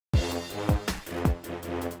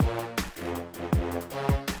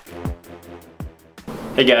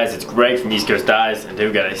Hey guys, it's Greg from East Coast Dyes, and today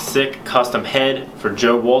we got a sick custom head for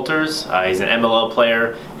Joe Walters. He's an MLL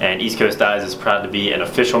player, and East Coast Dyes is proud to be an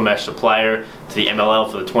official mesh supplier to the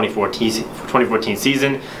MLL for the 2014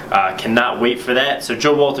 season. Cannot wait for that. So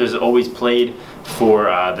Joe Walters always played for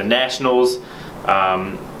the Nationals.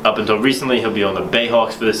 Up until recently, he'll be on the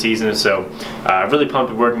Bayhawks for the season, so really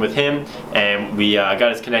pumped working with him. And we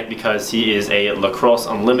got his connect because he is a Lacrosse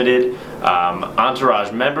Unlimited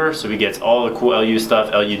Entourage member, so he gets all the cool LU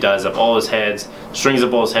stuff. LU dyes up all his heads, strings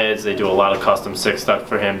up all his heads. They do a lot of custom sick stuff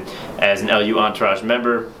for him as an LU Entourage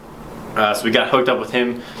member. So we got hooked up with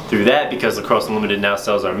him through that because Lacrosse Unlimited now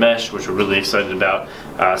sells our mesh, which we're really excited about.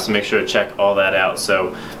 So make sure to check all that out.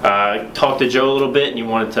 So talked to Joe a little bit, and he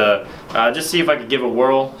wanted to just see if I could give a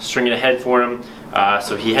whirl, stringing a head for him.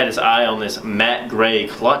 So he had his eye on this matte gray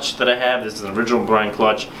clutch that I have. This is an original brine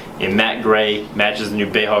clutch in matte gray, matches the new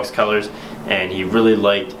Bayhawks colors, and he really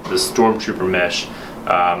liked the Stormtrooper mesh.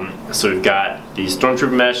 So we've got the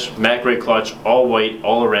Stormtrooper mesh, matte gray clutch, all white,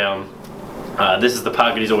 all around. This is the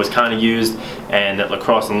pocket he's always kind of used, and that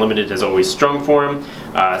Lacrosse Unlimited has always strung for him.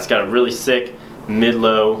 It's got a really sick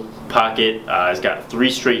mid-low pocket. It's got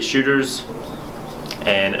 3 straight shooters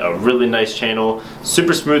and a really nice channel.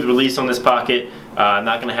 Super smooth release on this pocket.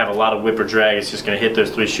 Not going to have a lot of whip or drag. It's just going to hit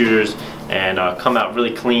those 3 shooters and come out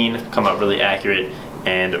really clean, come out really accurate,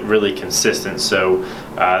 and really consistent. So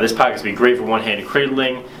this pocket's going to be great for one-handed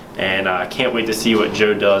cradling. And I can't wait to see what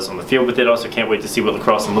Joe does on the field with it. Also can't wait to see what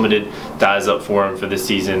Lacrosse Unlimited dyes up for him for this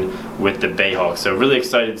season with the Bayhawks. So really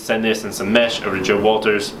excited to send this and some mesh over to Joe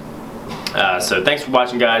Walters. So thanks for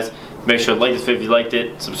watching, guys. Make sure to like this video if you liked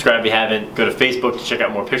it. Subscribe if you haven't. Go to Facebook to check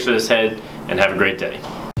out more pictures of this head. And have a great day.